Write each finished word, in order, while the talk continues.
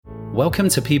Welcome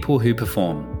to People Who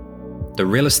Perform, the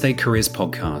Real Estate Careers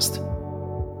Podcast.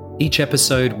 Each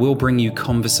episode will bring you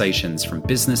conversations from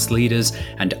business leaders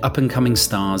and up-and-coming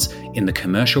stars in the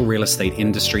commercial real estate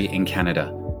industry in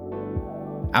Canada.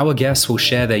 Our guests will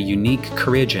share their unique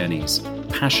career journeys,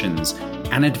 passions,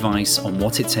 and advice on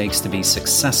what it takes to be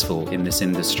successful in this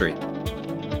industry.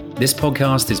 This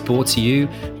podcast is brought to you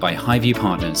by Highview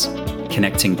Partners,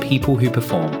 connecting people who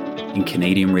perform in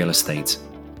Canadian real estate.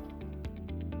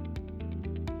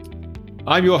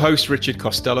 I'm your host, Richard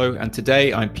Costello, and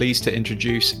today I'm pleased to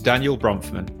introduce Daniel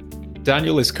Bronfman.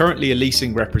 Daniel is currently a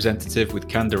leasing representative with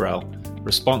Canderel,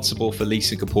 responsible for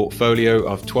leasing a portfolio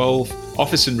of 12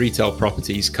 office and retail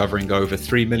properties covering over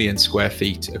 3 million square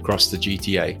feet across the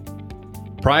GTA.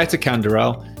 Prior to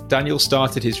Canderel, Daniel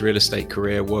started his real estate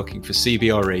career working for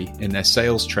CBRE in their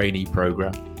sales trainee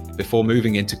program, before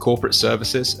moving into corporate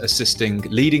services, assisting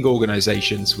leading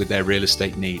organizations with their real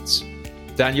estate needs.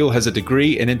 Daniel has a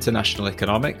degree in international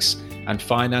economics and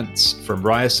finance from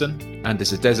Ryerson and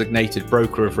is a designated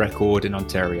broker of record in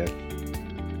Ontario.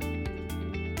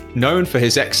 Known for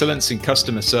his excellence in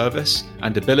customer service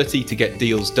and ability to get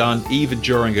deals done even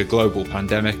during a global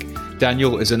pandemic,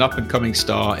 Daniel is an up-and-coming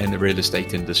star in the real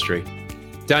estate industry.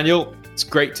 Daniel, it's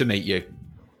great to meet you.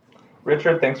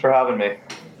 Richard, thanks for having me.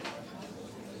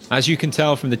 As you can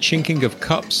tell from the chinking of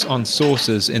cups on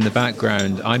saucers in the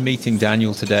background, I'm meeting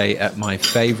Daniel today at my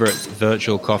favorite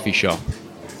virtual coffee shop.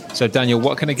 So Daniel,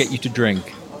 what can I get you to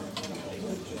drink?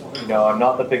 You know, I'm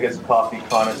not the biggest coffee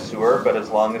connoisseur, but as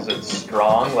long as it's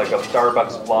strong, like a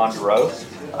Starbucks blonde roast,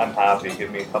 I'm happy.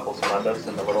 Give me a couple Splendas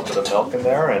and a little bit of milk in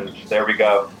there, and there we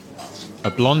go.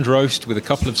 A blonde roast with a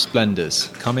couple of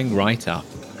Splendas coming right up.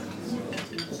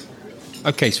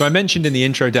 Okay, so I mentioned in the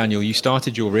intro, Daniel, you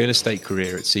started your real estate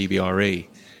career at CBRE,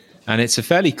 and it's a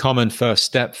fairly common first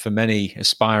step for many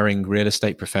aspiring real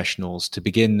estate professionals to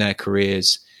begin their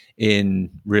careers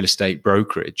in real estate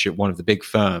brokerage at one of the big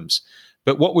firms.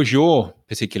 But what was your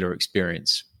particular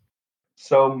experience?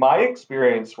 So my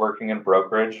experience working in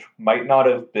brokerage might not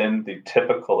have been the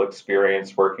typical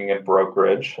experience working in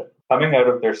brokerage. Coming out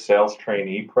of their sales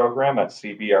trainee program at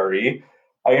CBRE,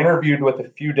 I interviewed with a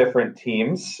few different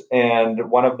teams, and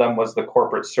one of them was the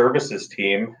corporate services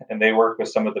team, and they work with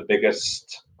some of the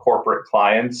biggest corporate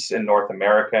clients in North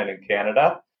America and in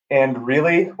Canada. And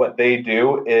really what they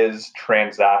do is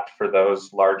transact for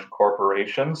those large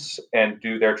corporations and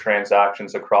do their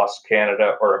transactions across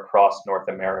Canada or across North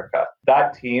America.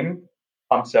 That team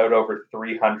pumps out over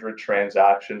 300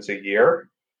 transactions a year.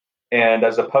 And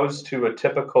as opposed to a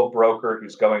typical broker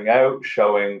who's going out,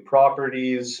 showing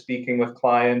properties, speaking with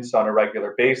clients on a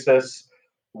regular basis,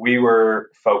 we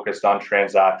were focused on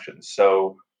transactions.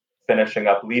 So finishing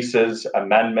up leases,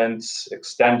 amendments,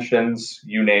 extensions,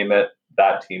 you name it,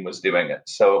 that team was doing it.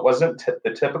 So it wasn't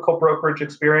the typical brokerage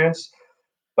experience,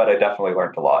 but I definitely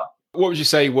learned a lot. What would you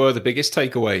say were the biggest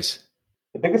takeaways?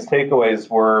 The biggest takeaways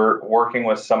were working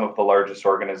with some of the largest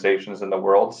organizations in the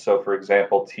world. So, for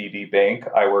example, TD Bank,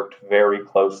 I worked very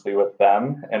closely with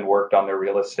them and worked on their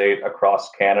real estate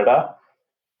across Canada.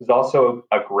 It was also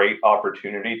a great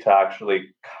opportunity to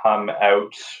actually come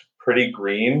out pretty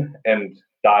green and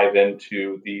dive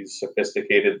into these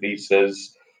sophisticated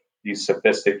leases, these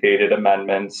sophisticated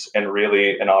amendments, and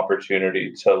really an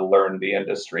opportunity to learn the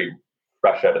industry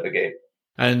fresh out of the gate.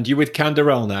 And you're with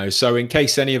Canderel now, so in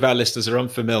case any of our listeners are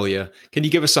unfamiliar, can you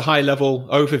give us a high-level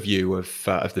overview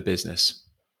of the business?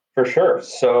 For sure.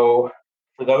 So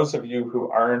for those of you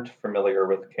who aren't familiar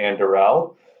with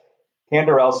Canderel,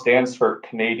 Canderel stands for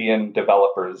Canadian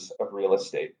Developers of Real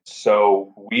Estate.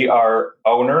 So we are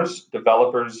owners,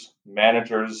 developers,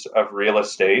 managers of real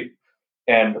estate,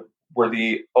 and we're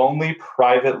the only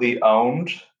privately owned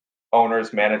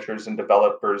owners, managers, and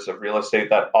developers of real estate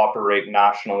that operate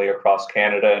nationally across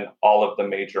Canada and all of the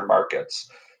major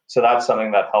markets. So that's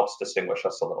something that helps distinguish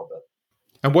us a little bit.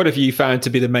 And what have you found to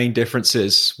be the main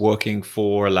differences working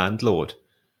for a landlord?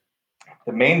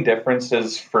 The main difference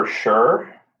is, for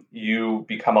sure, you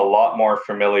become a lot more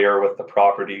familiar with the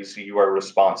properties you are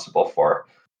responsible for.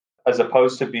 As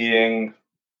opposed to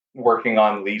working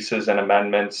on leases and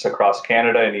amendments across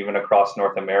Canada and even across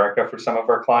North America for some of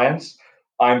our clients,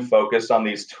 I'm focused on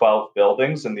these 12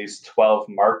 buildings and these 12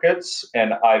 markets,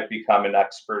 and I've become an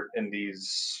expert in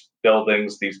these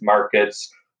buildings, these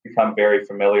markets, become very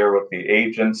familiar with the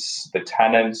agents, the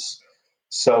tenants.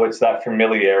 So it's that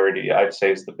familiarity, I'd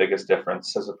say, is the biggest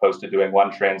difference as opposed to doing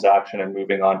one transaction and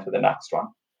moving on to the next one.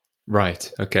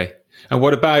 Right. Okay. And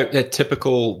what about a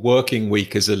typical working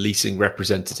week as a leasing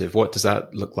representative? What does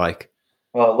that look like?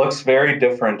 Well, it looks very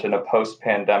different in a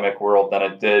post-pandemic world than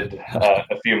it did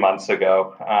a few months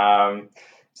ago.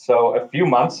 So a few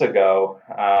months ago,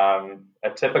 a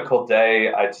typical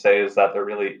day, I'd say, is that there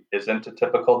really isn't a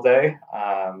typical day.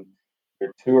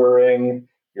 You're touring,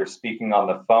 you're speaking on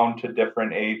the phone to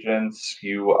different agents,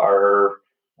 you are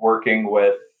working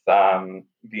with the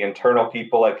internal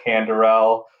people at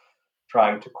Canderel,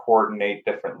 trying to coordinate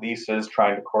different leases,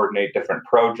 trying to coordinate different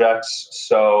projects.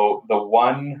 So the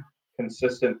one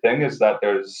consistent thing is that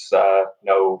there's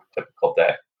no typical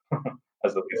day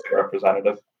as a leasing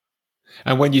representative.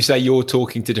 And when you say you're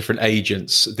talking to different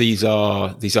agents, these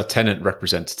are tenant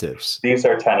representatives? These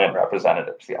are tenant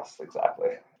representatives, yes, exactly.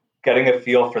 Getting a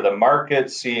feel for the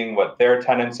market, seeing what their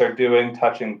tenants are doing,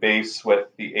 touching base with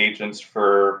the agents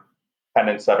for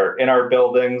tenants that are in our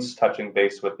buildings, touching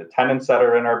base with the tenants that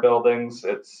are in our buildings.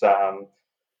 It's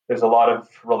there's a lot of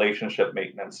relationship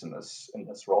maintenance in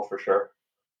this role for sure.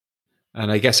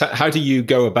 And I guess, how do you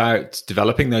go about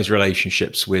developing those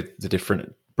relationships with the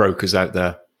different brokers out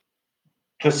there?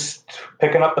 Just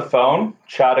picking up the phone,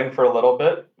 chatting for a little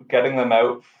bit, getting them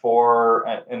out for,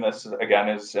 and this again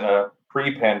is in a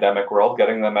pre-pandemic world,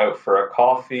 getting them out for a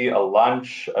coffee, a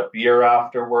lunch, a beer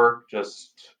after work,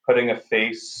 just putting a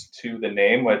face to the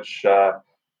name, which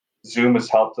Zoom has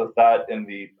helped with that in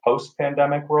the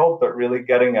post-pandemic world, but really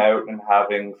getting out and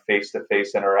having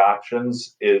face-to-face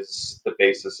interactions is the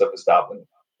basis of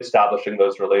establishing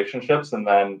those relationships, and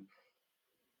then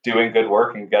doing good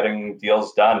work and getting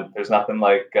deals done. There's nothing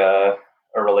like a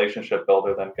relationship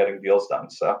builder than getting deals done.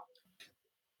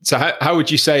 So how would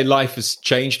you say life has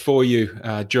changed for you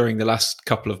during the last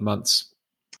couple of months?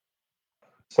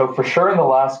 So for sure in the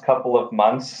last couple of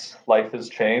months, life has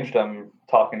changed. I'm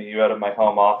talking to you out of my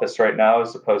home office right now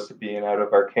as opposed to being out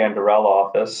of our Canderel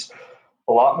office.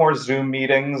 A lot more Zoom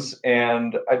meetings.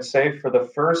 And I'd say for the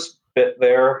first bit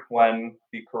there when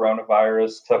the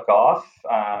coronavirus took off,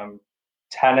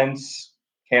 tenants,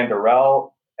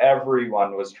 Canderel,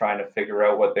 everyone was trying to figure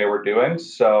out what they were doing.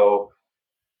 So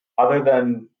other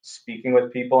than speaking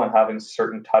with people and having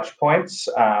certain touch points,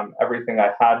 everything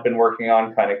I had been working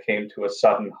on kind of came to a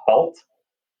sudden halt.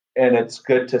 And it's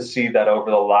good to see that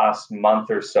over the last month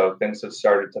or so, things have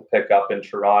started to pick up in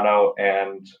Toronto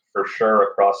and for sure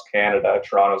across Canada.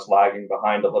 Toronto's lagging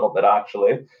behind a little bit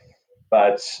actually,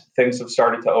 but things have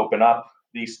started to open up.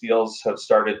 These deals have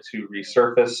started to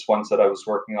resurface, ones that I was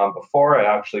working on before. I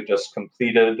actually just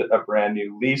completed a brand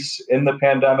new lease in the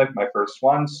pandemic, my first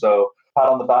one. So pat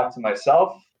on the back to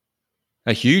myself.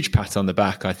 A huge pat on the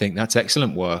back. I think that's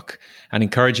excellent work and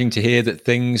encouraging to hear that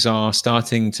things are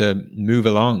starting to move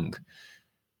along.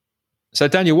 So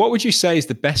Daniel, what would you say is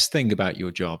the best thing about your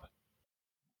job?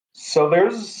 So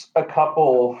there's a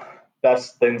couple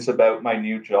best things about my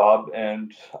new job,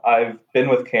 and I've been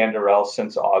with Canderel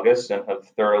since August and have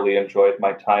thoroughly enjoyed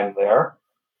my time there.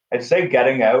 I'd say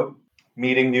getting out,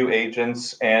 meeting new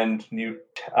agents and new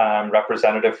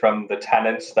representative from the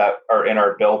tenants that are in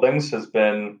our buildings has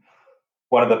been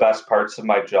one of the best parts of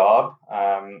my job.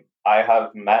 I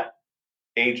have met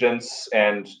agents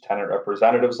and tenant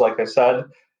representatives, like I said,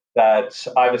 that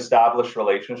I've established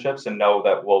relationships and know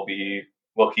that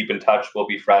we'll keep in touch, we'll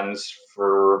be friends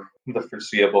for the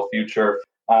foreseeable future.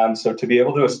 So to be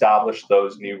able to establish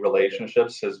those new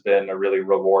relationships has been a really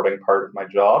rewarding part of my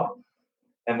job.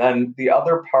 And then the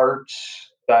other part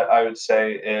that I would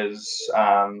say is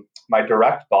my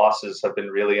direct bosses have been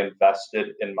really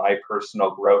invested in my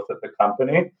personal growth at the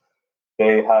company.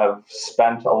 They have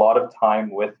spent a lot of time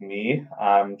with me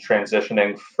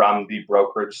transitioning from the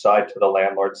brokerage side to the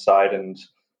landlord side and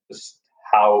just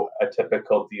how a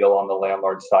typical deal on the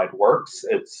landlord side works.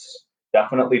 It's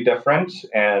definitely different,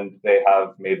 and they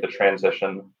have made the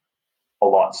transition a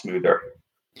lot smoother.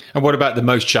 And what about the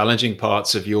most challenging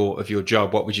parts of your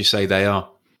job? What would you say they are?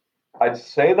 I'd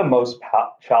say the most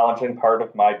challenging part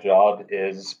of my job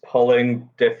is pulling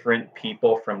different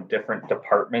people from different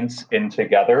departments in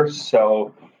together.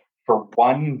 So for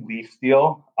one lease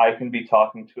deal, I can be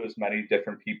talking to as many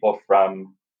different people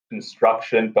from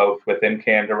construction, both within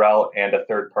Canderel and a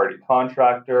third-party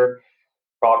contractor,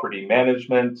 property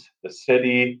management, the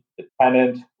city, the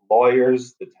tenant,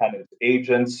 lawyers, the tenant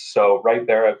agents. So right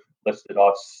there, I've listed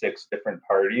off 6 different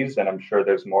parties, and I'm sure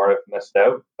there's more I've missed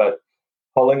out. But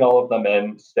pulling all of them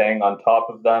in, staying on top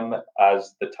of them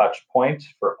as the touch point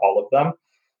for all of them,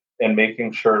 and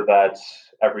making sure that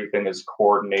everything is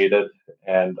coordinated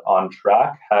and on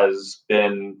track has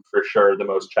been for sure the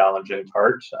most challenging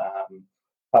part.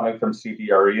 Coming from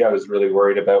CBRE, I was really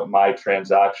worried about my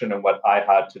transaction and what I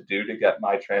had to do to get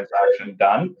my transaction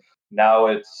done. Now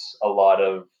it's a lot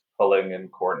of pulling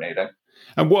and coordinating.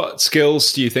 And what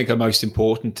skills do you think are most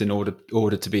important in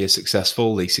order to be a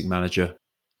successful leasing manager?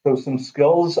 So some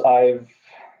skills I've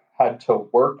had to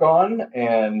work on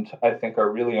and I think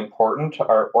are really important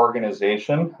are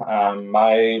organization.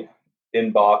 My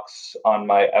inbox on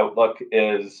my Outlook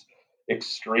is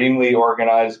extremely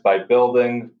organized by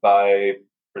building, by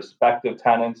prospective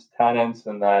tenants,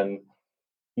 and then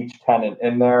each tenant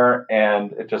in there.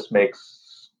 And it just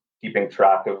makes keeping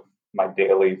track of my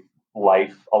daily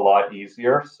life a lot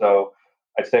easier. So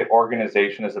I'd say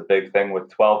organization is a big thing with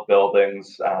 12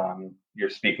 buildings. You're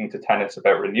speaking to tenants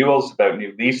about renewals, about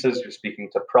new leases, you're speaking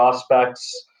to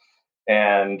prospects.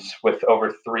 And with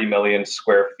over 3 million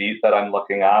square feet that I'm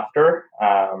looking after,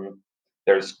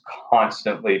 there's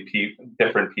constantly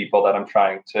different people that I'm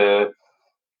trying to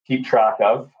keep track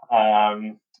of.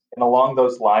 And along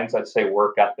those lines, I'd say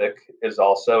work ethic is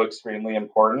also extremely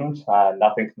important.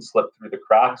 Nothing can slip through the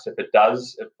cracks. If it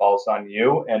does, it falls on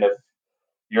you. And if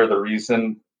you're the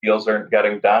reason deals aren't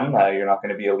getting done, you're not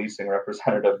going to be a leasing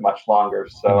representative much longer.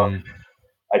 So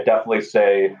I definitely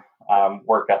say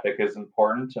work ethic is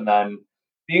important. And then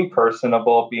being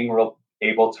personable, being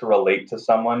able to relate to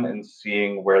someone and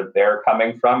seeing where they're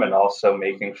coming from, and also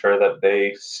making sure that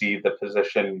they see the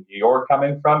position you're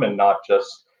coming from and not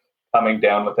just coming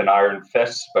down with an iron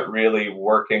fist, but really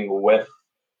working with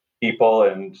people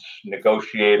and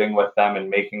negotiating with them and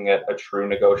making it a true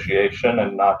negotiation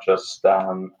and not just,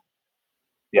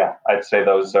 I'd say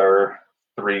those are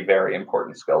 3 very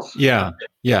important skills. Yeah.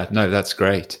 No, that's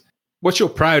great. What's your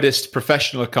proudest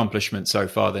professional accomplishment so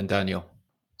far then, Daniel?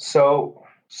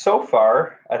 So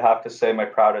far, I'd have to say my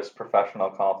proudest professional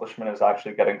accomplishment is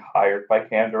actually getting hired by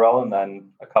Canderel, and then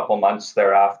a couple months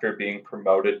thereafter being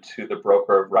promoted to the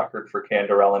broker of record for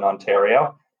Canderel in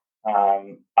Ontario.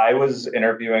 I was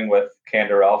interviewing with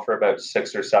Canderel for about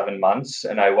 6 or 7 months,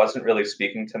 and I wasn't really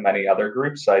speaking to many other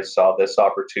groups. I saw this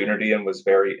opportunity and was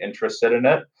very interested in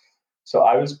it. So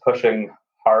I was pushing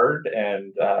hard,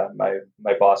 and my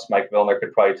boss, Mike Vilner,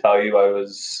 could probably tell you I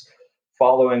was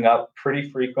following up pretty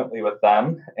frequently with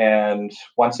them. And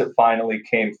once it finally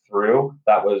came through,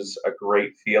 that was a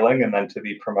great feeling. And then to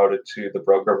be promoted to the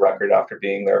broker of record after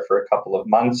being there for a couple of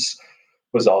months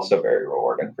was also very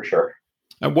rewarding for sure.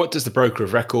 And what does the broker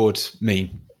of record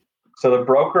mean? So the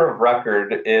broker of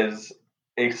record is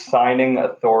a signing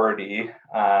authority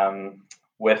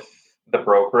with the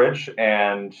brokerage,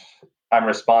 and I'm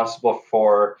responsible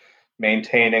for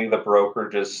maintaining the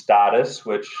brokerage's status,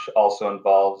 which also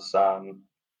involves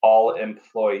all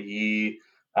employee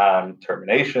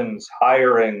terminations,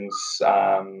 hirings,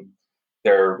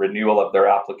 their renewal of their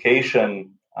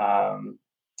application.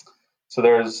 So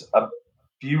there's a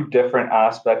few different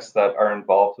aspects that are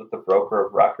involved with the broker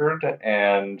of record,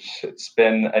 and it's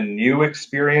been a new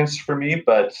experience for me,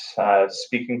 but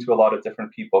speaking to a lot of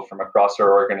different people from across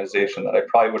our organization that I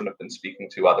probably wouldn't have been speaking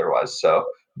to otherwise. So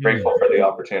grateful for the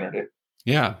opportunity.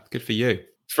 Yeah, good for you.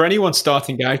 For anyone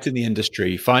starting out in the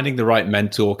industry, finding the right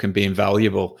mentor can be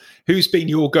invaluable. Who's been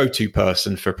your go-to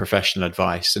person for professional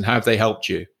advice, and how have they helped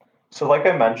you? So like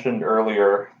I mentioned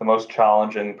earlier, the most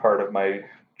challenging part of my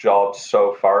job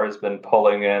so far has been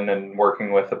pulling in and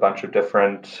working with a bunch of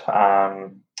different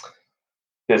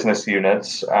business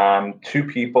units. 2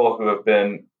 people who have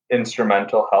been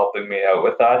instrumental helping me out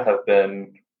with that have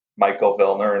been Michael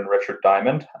Vilner and Richard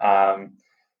Diamond.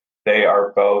 They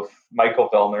are both, Michael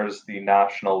Vilner is the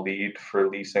national lead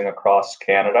for leasing across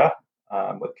Canada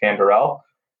with Canderel.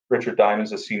 Richard Diamond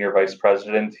is a senior vice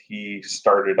president. He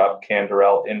started up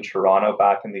Canderel in Toronto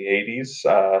back in the 80s.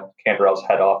 Canderel's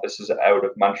head office is out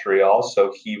of Montreal,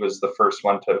 so he was the first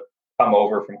one to come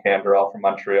over from Canderel from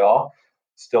Montreal.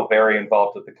 Still very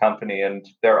involved with the company, and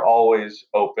they're always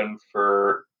open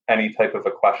for any type of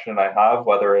a question I have,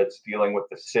 whether it's dealing with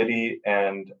the city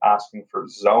and asking for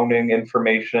zoning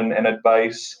information and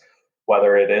advice,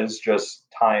 whether it is just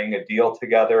tying a deal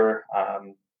together.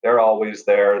 They're always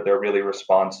there. They're really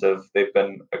responsive. They've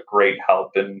been a great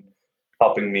help in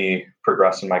helping me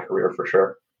progress in my career for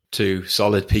sure. 2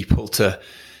 solid people to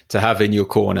have in your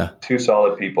corner. 2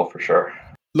 solid people for sure.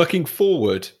 Looking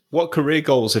forward, what career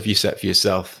goals have you set for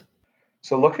yourself?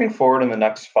 So looking forward in the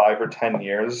next 5 or 10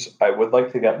 years, I would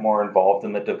like to get more involved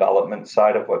in the development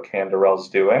side of what Canderel's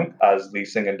doing, as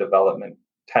leasing and development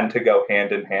tend to go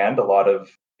hand in hand. A lot of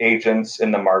agents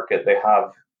in the market, they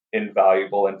have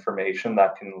invaluable information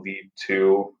that can lead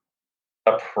to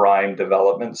a prime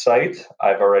development site.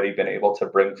 I've already been able to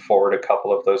bring forward a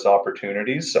couple of those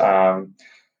opportunities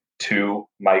to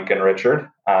Mike and Richard,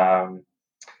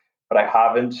 but I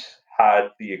haven't had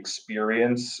the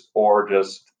experience or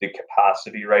just the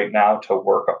capacity right now to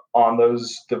work on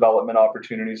those development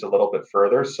opportunities a little bit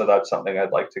further. So that's something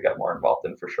I'd like to get more involved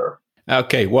in for sure.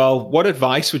 Okay, well, what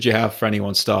advice would you have for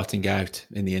anyone starting out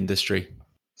in the industry?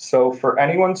 So, for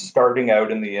anyone starting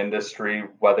out in the industry,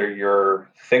 whether you're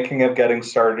thinking of getting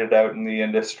started out in the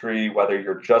industry, whether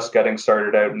you're just getting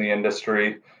started out in the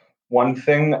industry, one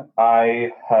thing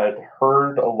I had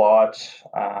heard a lot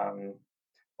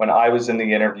when I was in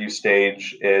the interview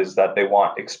stage is that they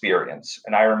want experience.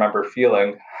 And I remember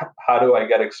feeling, how do I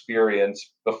get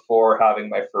experience before having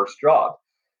my first job?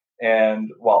 And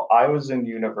while I was in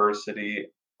university,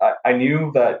 I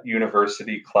knew that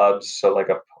university clubs, so like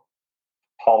a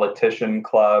politician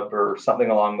club or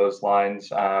something along those lines.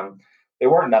 They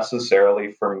weren't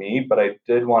necessarily for me, but I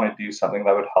did want to do something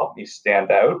that would help me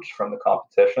stand out from the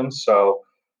competition. So,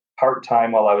 part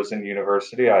time while I was in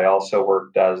university, I also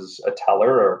worked as a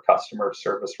teller or customer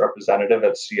service representative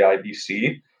at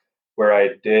CIBC, where I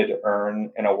did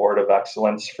earn an award of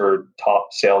excellence for top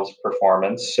sales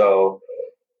performance. So,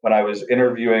 when I was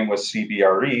interviewing with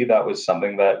CBRE, that was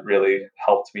something that really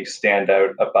helped me stand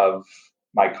out above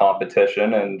my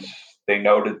competition. And they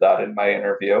noted that in my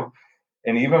interview.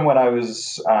 And even when I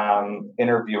was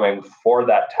interviewing for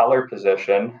that teller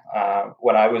position,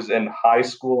 when I was in high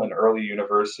school and early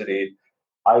university,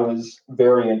 I was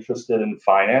very interested in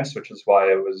finance, which is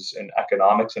why I was in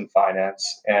economics and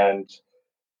finance, and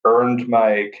earned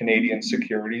my Canadian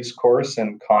Securities course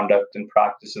and Conduct and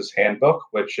Practices Handbook,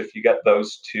 which, if you get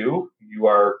those two, you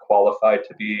are qualified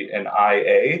to be an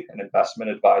IA, an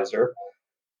investment advisor.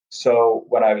 So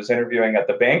when I was interviewing at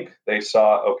the bank, they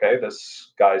saw, okay,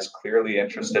 this guy's clearly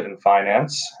interested in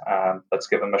finance. Let's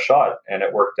give him a shot. And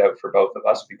it worked out for both of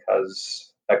us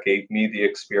because that gave me the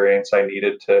experience I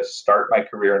needed to start my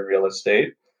career in real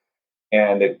estate.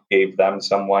 And it gave them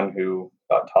someone who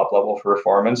got top level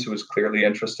performance who was clearly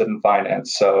interested in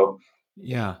finance. So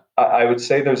Yeah. I would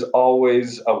say there's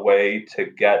always a way to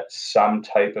get some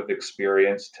type of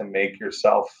experience to make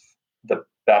yourself the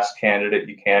best candidate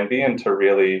you can be and to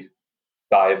really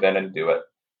dive in and do it.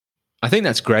 I think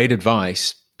that's great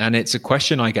advice. And it's a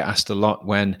question I get asked a lot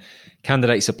when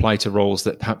candidates apply to roles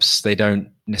that perhaps they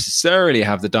don't necessarily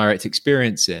have the direct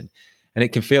experience in. And it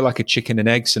can feel like a chicken and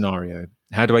egg scenario.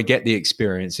 How do I get the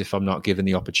experience if I'm not given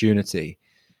the opportunity?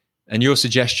 And your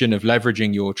suggestion of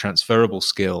leveraging your transferable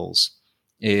skills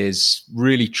is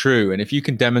really true. And if you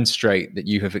can demonstrate that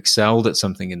you have excelled at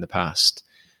something in the past,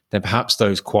 then perhaps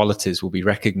those qualities will be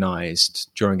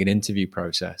recognized during an interview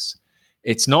process.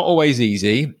 It's not always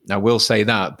easy, I will say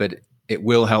that, but it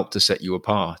will help to set you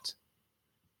apart.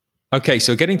 Okay,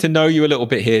 so getting to know you a little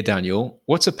bit here, Daniel,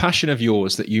 what's a passion of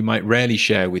yours that you might rarely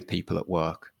share with people at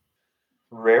work?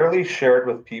 Rarely shared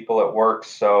with people at work.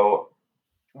 So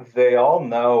they all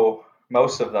know,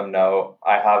 most of them know,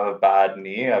 I have a bad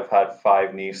knee. I've had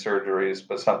 5 knee surgeries,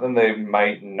 but something they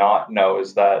might not know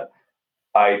is that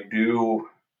I do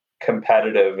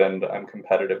competitive, and I'm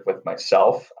competitive with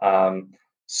myself,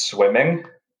 swimming.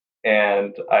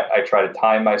 And I try to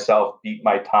time myself, beat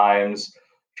my times,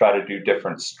 try to do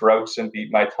different strokes and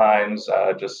beat my times.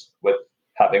 Just with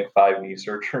having 5 knee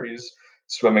surgeries,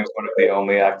 swimming is one of the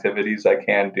only activities I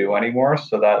can do anymore.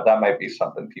 So that might be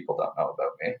something people don't know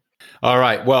about me. All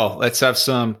right. Well, let's have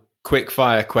some quick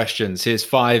fire questions. Here's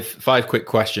five quick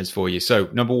questions for you. So,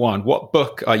 number one, what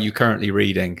book are you currently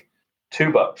reading?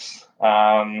 2 books.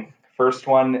 First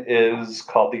one is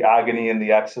called The Agony and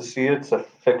the Ecstasy. It's a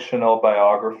fictional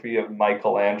biography of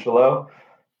Michelangelo,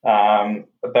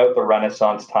 about the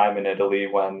Renaissance time in Italy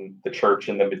when the church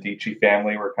and the Medici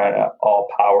family were kind of all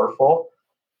powerful.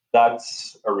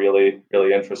 That's a really,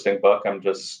 really interesting book. I'm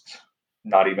just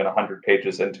not even 100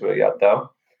 pages into it yet, though.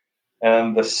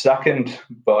 And the second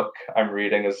book I'm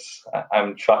reading is,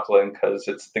 I'm chuckling because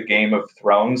it's The Game of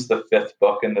Thrones, the 5th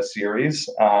book in the series.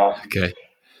 Okay.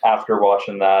 After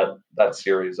watching that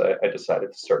series, I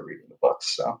decided to start reading the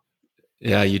books. So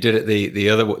yeah, you did it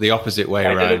the opposite way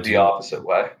around. I did it the opposite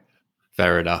way.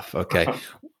 Fair enough. Okay.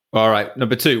 All right.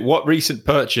 Number 2, what recent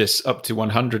purchase up to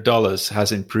 $100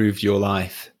 has improved your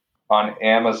life? On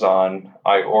Amazon,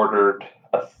 I ordered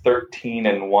a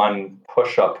 13-in-1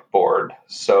 push-up board.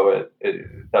 So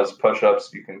it does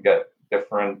push-ups. You can get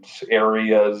different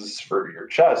areas for your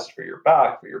chest, for your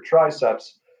back, for your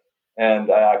triceps.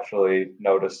 And I actually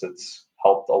noticed it's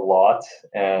helped a lot,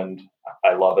 and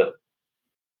I love it.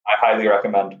 I highly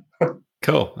recommend.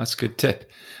 Cool. That's a good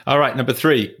tip. All right. Number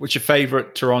 3, what's your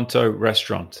favorite Toronto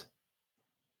restaurant?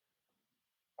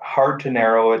 Hard to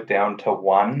narrow it down to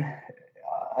one.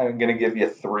 I'm going to give you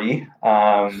 3.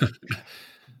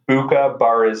 Buka,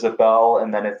 Bar Isabel,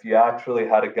 and then if you actually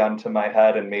had a gun to my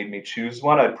head and made me choose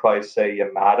one, I'd probably say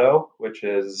Yamato, which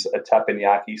is a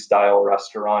teppanyaki-style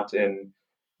restaurant in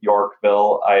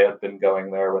Yorkville. I have been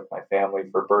going there with my family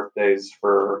for birthdays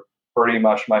for pretty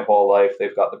much my whole life.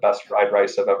 They've got the best fried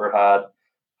rice I've ever had.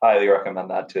 Highly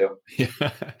recommend that too.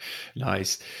 Yeah,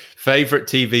 nice. Favorite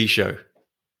TV show?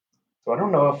 So I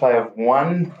don't know if I have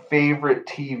one favorite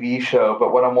TV show,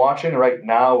 but what I'm watching right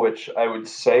now, which I would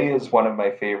say is one of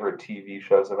my favorite TV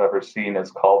shows I've ever seen,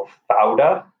 is called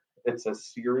Fauda. It's a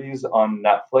series on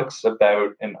Netflix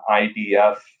about an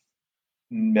IDF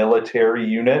military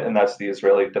unit, and that's the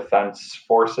Israeli Defense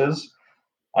Forces,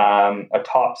 a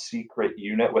top secret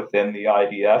unit within the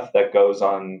IDF that goes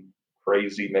on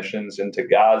crazy missions into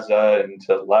Gaza,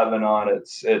 into Lebanon.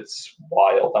 It's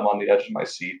wild. I'm on the edge of my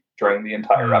seat during the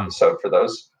entire episode for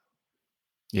those.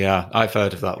 Yeah, I've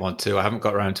heard of that one too. I haven't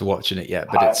got around to watching it yet,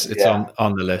 but it's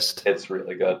on the list. It's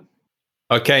really good.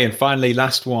 Okay, and finally,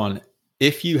 last one.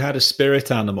 If you had a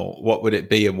spirit animal, what would it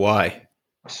be and why?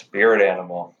 Spirit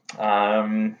animal.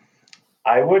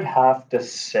 I would have to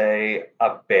say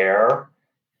a bear.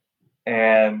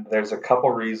 And there's a couple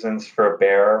reasons for a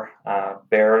bear.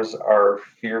 Bears are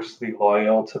fiercely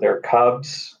loyal to their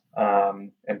cubs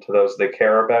and to those they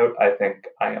care about. I think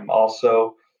I am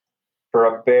also. For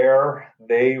a bear,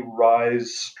 they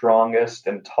rise strongest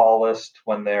and tallest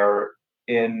when they're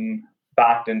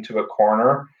backed into a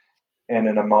corner and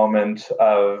in a moment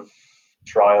of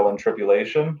trial and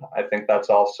tribulation. I think that's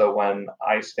also when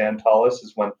I stand tallest,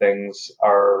 is when things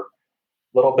are a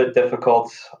little bit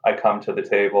difficult. I come to the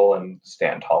table and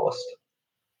stand tallest.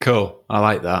 Cool. I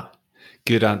like that.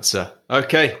 Good answer.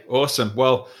 Okay, awesome.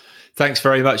 Well, thanks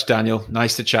very much, Daniel.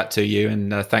 Nice to chat to you,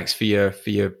 and thanks for your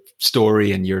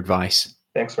story and your advice.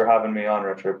 Thanks for having me on,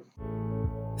 Richard.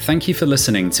 Thank you for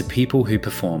listening to People Who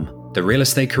Perform, the Real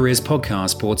Estate Careers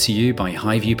podcast brought to you by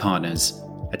Highview Partners,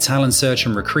 a talent search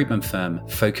and recruitment firm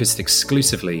focused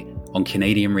exclusively on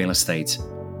Canadian real estate.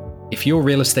 If your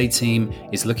real estate team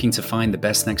is looking to find the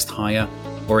best next hire,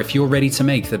 or if you're ready to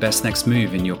make the best next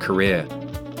move in your career,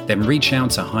 then reach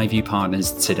out to Highview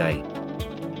Partners today.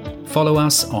 Follow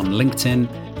us on LinkedIn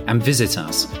and visit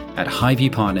us at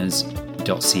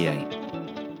highviewpartners.ca.